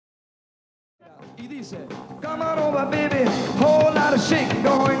Y dice, come on over, baby, whole lot of shaking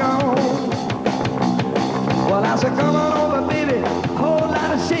going on. Well, I said, come on over, baby, whole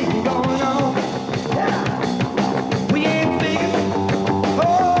lot of shaking going on. Yeah, we ain't figuring,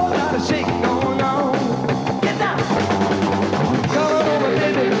 whole lot of shaking going on. Get down. Come on over,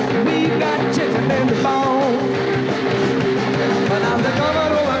 baby, we got chicken in the bone. Well, I said, come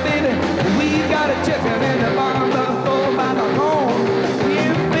on over, baby, we got a chicken in the bone. Let's go by the home. We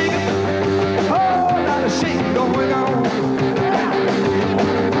ain't figuring, whole lot of shaking going on.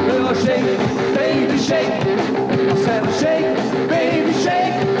 Little shake, baby, shake. I said, shake, baby,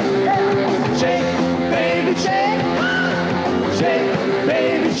 shake. Yeah. Shake, baby, shake. Shake,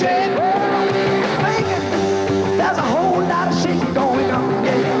 baby, shake. Thinking there's a whole lot of shaking going on.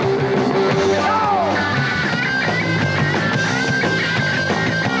 Yeah.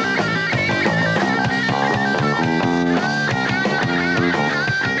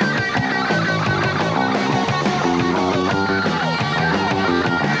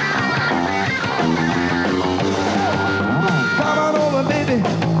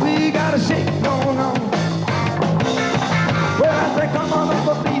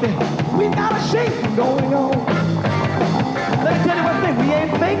 Going on. Let me tell you one thing, we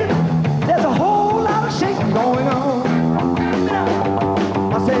ain't faking. There's a whole lot of shaking going on.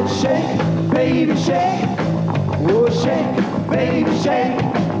 I said shake, baby, shake. Oh, shake, baby, shake.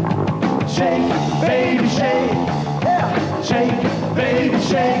 Shake, baby, shake. Yeah, shake, baby,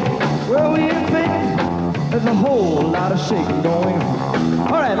 shake. Well, we ain't faking. There's a whole lot of shaking going on.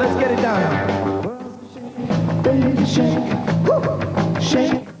 All right, let's get it down now. Well, baby, shake. Woo.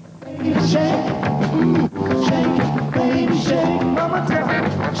 Shake, baby, shake. Shake, baby, shake. Mama, tell me.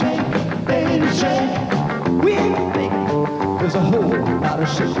 Shake, baby, shake. We ain't thinking there's a whole lot of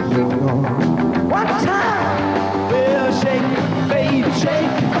shaking going on. One time, well, shake, baby,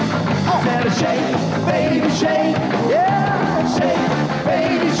 shake. Oh, said shake, baby, shake. Yeah, shake,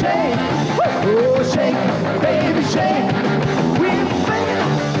 baby, shake. Oh, shake, baby, shake.